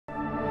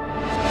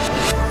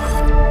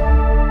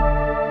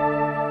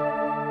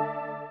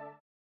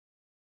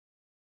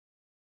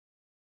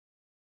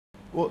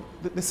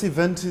This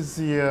event is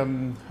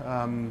the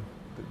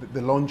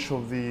launch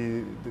of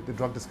the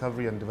Drug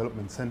Discovery and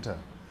Development Center,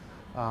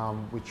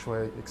 which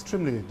we're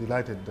extremely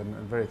delighted and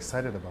very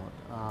excited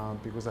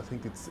about, because I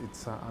think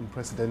it's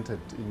unprecedented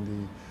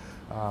in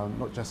the,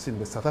 not just in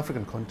the South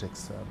African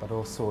context, but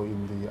also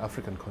in the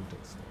African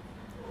context.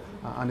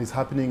 And it's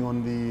happening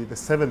on the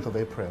 7th of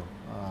April,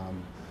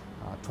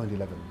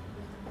 2011.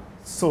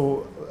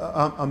 So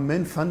our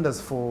main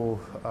funders for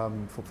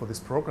this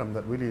program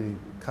that really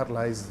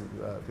catalyzed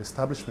the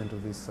establishment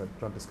of this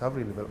Drug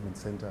Discovery and Development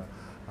Center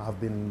have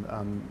been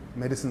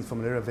Medicines for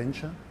Malaria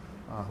Venture,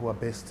 who are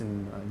based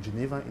in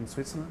Geneva in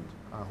Switzerland,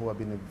 who have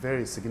been a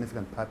very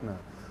significant partner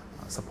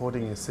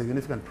supporting a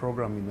significant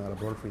program in our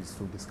laboratories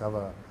to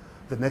discover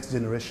the next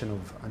generation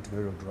of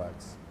antimalarial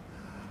drugs.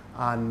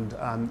 And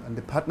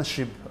the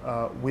partnership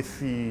with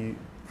the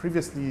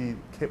previously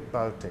Cape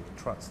Biotech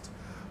Trust,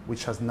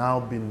 which has now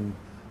been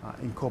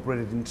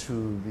incorporated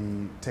into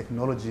the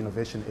Technology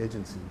Innovation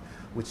Agency,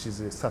 which is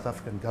a South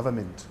African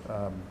government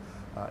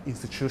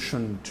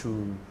institution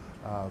to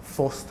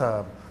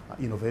foster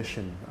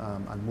innovation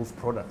and move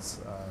products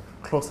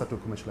closer to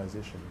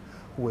commercialization,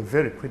 who were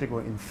very critical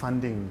in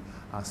funding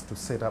us to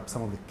set up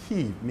some of the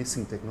key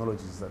missing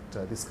technologies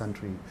that this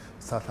country,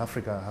 South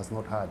Africa, has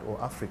not had, or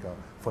Africa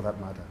for that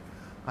matter.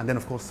 And then,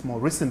 of course, more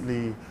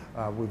recently,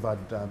 we've had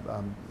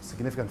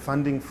significant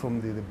funding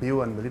from the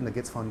Bill and Melinda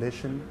Gates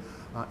Foundation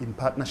in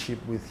partnership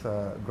with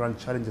Grand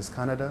Challenges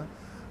Canada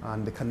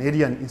and the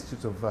Canadian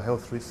Institute of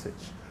Health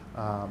Research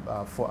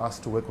for us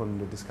to work on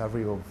the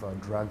discovery of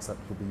drugs that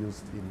could be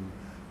used in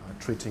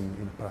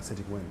treating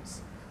parasitic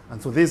worms.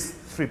 And so these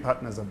three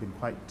partners have been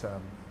quite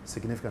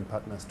significant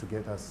partners to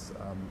get us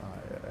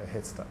a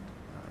head start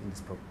in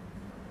this program.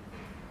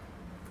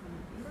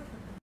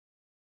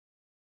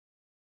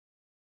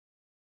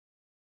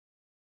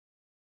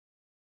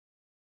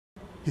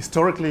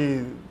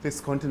 Historically, this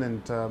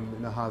continent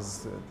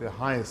has the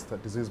highest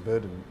disease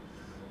burden,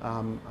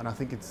 and I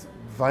think it's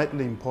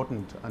vitally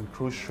important and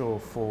crucial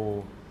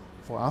for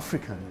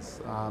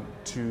Africans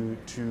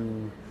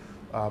to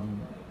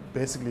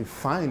basically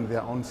find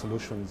their own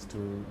solutions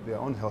to their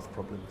own health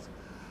problems.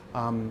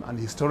 And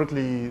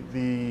historically,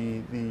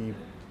 the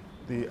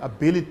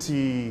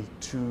ability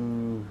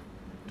to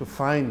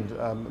find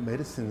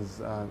medicines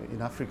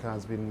in Africa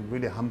has been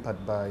really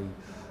hampered by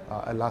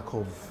a lack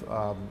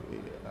of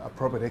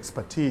appropriate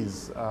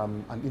expertise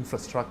and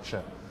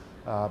infrastructure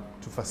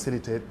to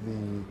facilitate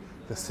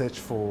the search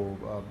for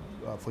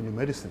new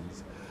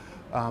medicines.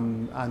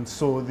 And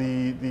so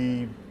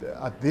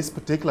at this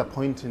particular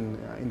point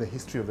in the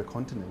history of the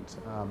continent,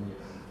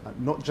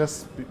 not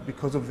just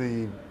because of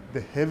the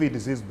heavy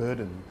disease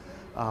burden,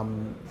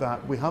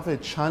 that we have a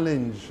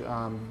challenge,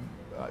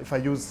 if I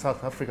use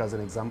South Africa as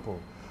an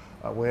example,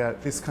 where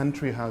this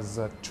country has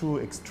two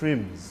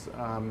extremes.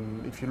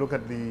 If you look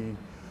at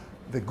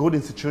the good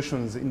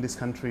institutions in this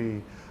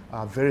country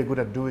are very good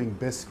at doing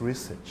basic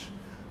research,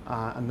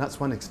 and that's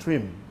one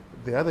extreme.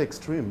 The other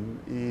extreme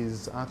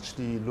is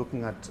actually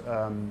looking at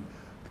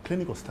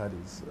clinical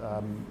studies.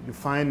 You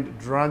find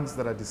drugs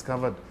that are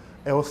discovered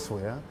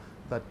elsewhere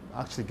that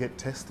actually get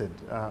tested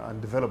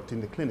and developed in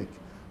the clinic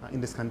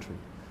in this country.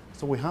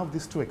 So we have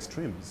these two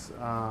extremes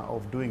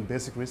of doing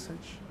basic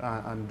research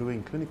and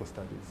doing clinical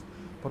studies.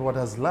 But what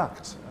has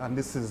lacked, and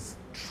this is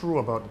true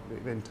about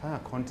the entire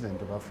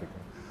continent of Africa,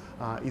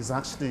 is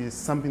actually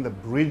something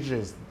that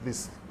bridges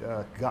this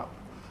gap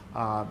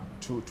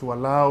to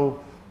allow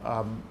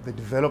the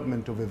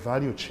development of a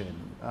value chain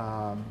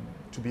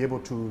to be able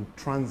to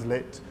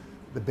translate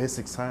the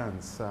basic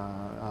science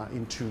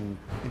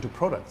into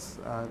products.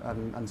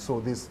 And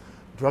so this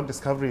Drug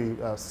Discovery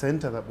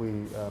Center that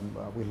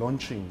we're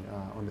launching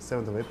on the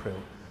 7th of April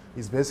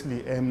is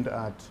basically aimed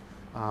at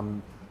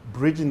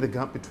bridging the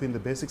gap between the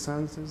basic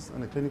sciences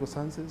and the clinical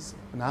sciences,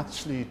 and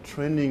actually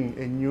training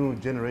a new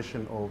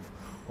generation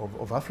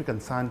of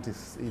African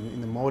scientists in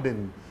the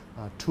modern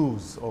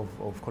tools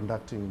of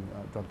conducting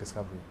drug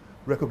discovery,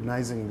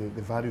 recognizing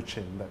the value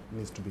chain that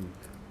needs to be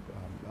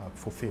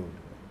fulfilled.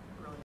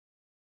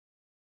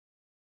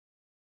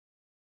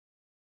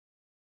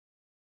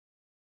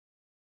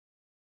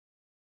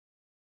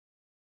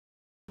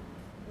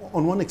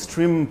 On one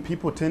extreme,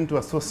 people tend to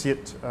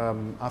associate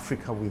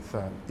Africa with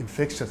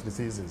infectious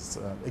diseases,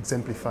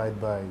 exemplified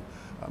by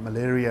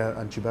malaria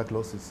and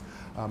tuberculosis.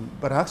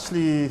 But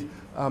actually,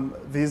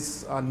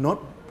 these are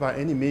not by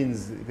any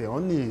means the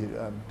only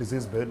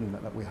disease burden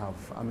that we have.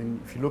 I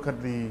mean, if you look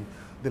at the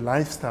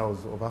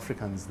lifestyles of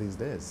Africans these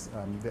days,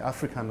 the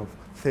African of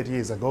 30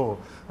 years ago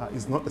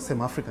is not the same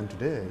African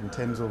today in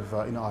terms of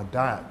our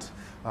diet,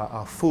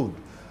 our food.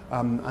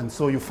 And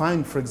so you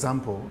find, for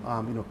example,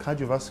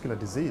 cardiovascular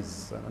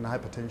disease and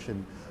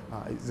hypertension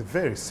is a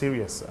very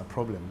serious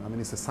problem. I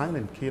mean, it's a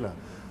silent killer.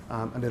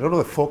 And a lot of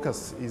the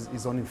focus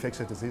is on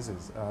infectious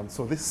diseases.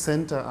 So this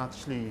center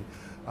actually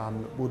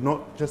would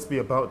not just be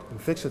about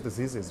infectious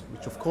diseases,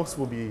 which of course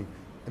will be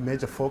a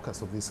major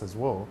focus of this as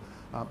well,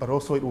 but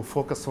also it will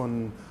focus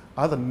on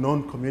other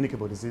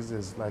non-communicable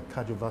diseases like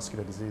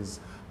cardiovascular disease,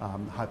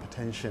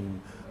 hypertension,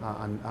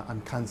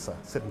 and cancer,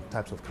 certain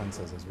types of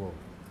cancers as well.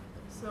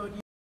 So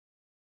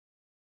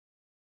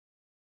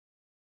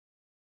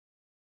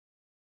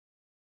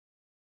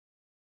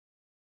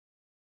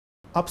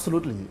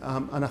absolutely,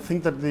 and I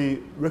think that the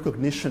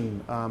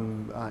recognition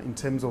in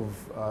terms of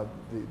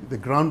the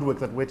groundwork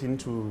that went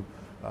into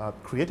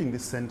creating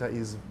this center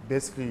is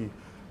basically,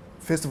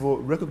 first of all,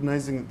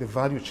 recognizing the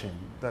value chain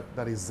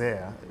that is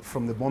there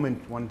from the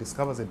moment one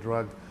discovers a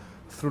drug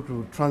through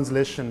to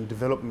translation,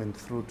 development,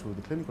 through to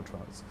the clinical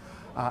trials.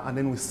 And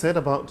then we set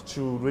about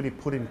to really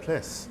put in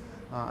place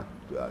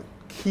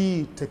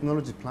key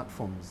technology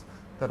platforms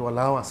that will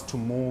allow us to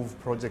move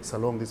projects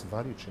along this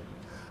value chain.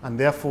 And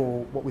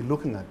therefore, what we're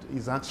looking at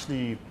is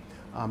actually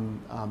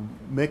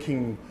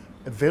making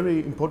a very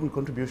important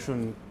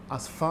contribution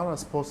as far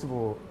as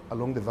possible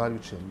along the value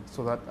chain,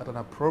 so that at an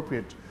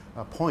appropriate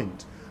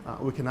point,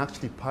 we can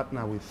actually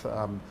partner with,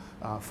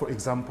 for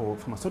example,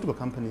 pharmaceutical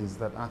companies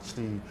that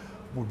actually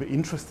would be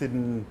interested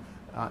in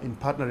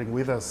partnering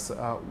with us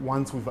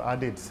once we've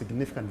added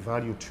significant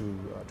value to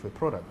a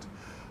product.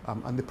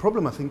 And the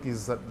problem, I think,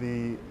 is that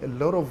a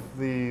lot of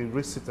the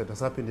research that has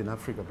happened in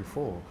Africa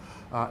before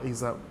is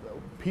that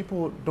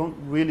people don't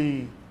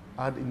really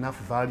add enough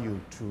value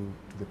to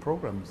the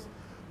programs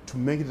to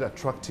make it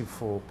attractive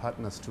for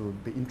partners to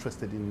be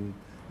interested in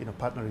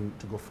partnering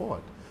to go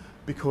forward.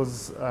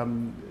 Because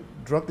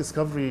drug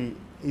discovery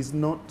is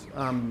not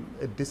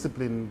a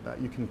discipline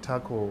that you can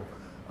tackle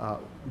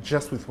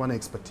just with one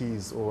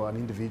expertise or an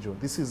individual.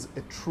 This is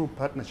a true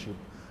partnership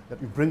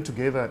that we bring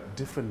together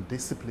different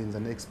disciplines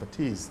and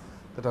expertise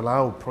that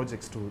allow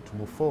projects to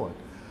move forward.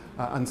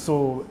 And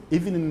so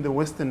even in the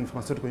Western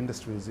pharmaceutical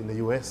industries in the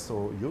US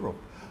or Europe,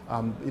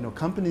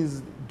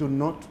 companies do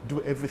not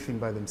do everything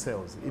by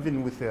themselves.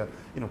 Even with their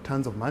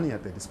tons of money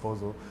at their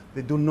disposal,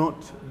 they do not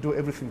do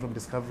everything from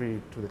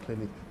discovery to the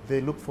clinic.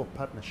 They look for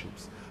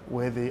partnerships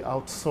where they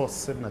outsource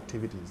certain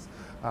activities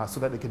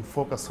so that they can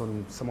focus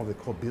on some of the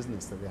core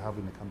business that they have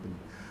in the company.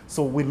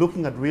 So we're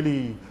looking at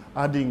really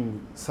adding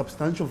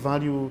substantial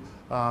value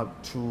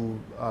to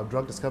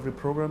drug discovery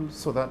programs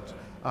so that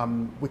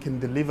we can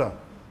deliver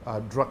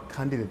drug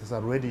candidates that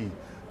are ready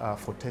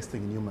for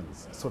testing in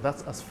humans. So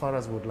that's as far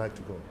as we would like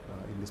to go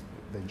in this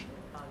venture.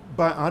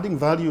 By adding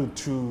value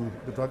to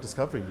the drug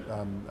discovery,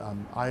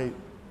 I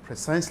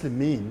precisely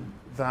mean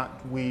that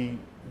we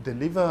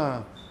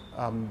deliver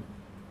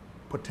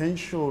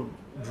potential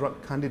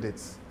drug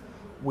candidates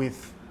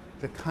with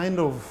the kind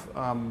of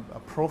a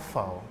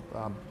profile,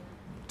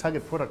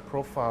 target product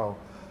profile,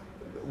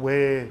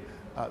 where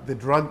the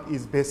drug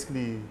is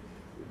basically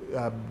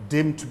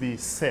deemed to be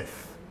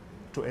safe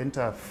to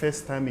enter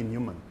first time in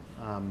human.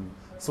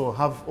 So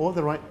have all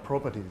the right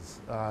properties,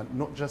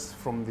 not just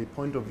from the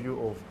point of view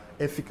of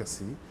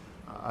efficacy,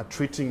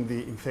 treating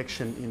the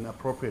infection in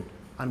appropriate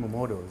animal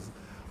models,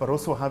 but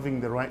also having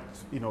the right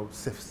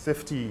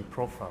safety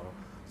profile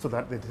so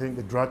that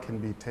the drug can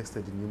be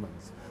tested in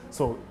humans.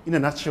 So in a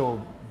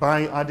nutshell,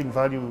 by adding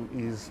value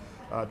is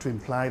to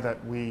imply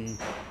that we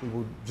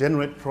will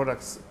generate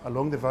products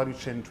along the value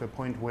chain to a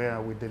point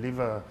where we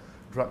deliver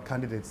drug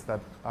candidates that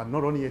are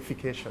not only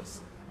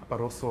efficacious, but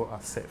also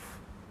are safe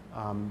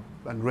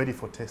and ready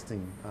for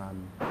testing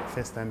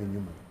first time in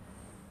human.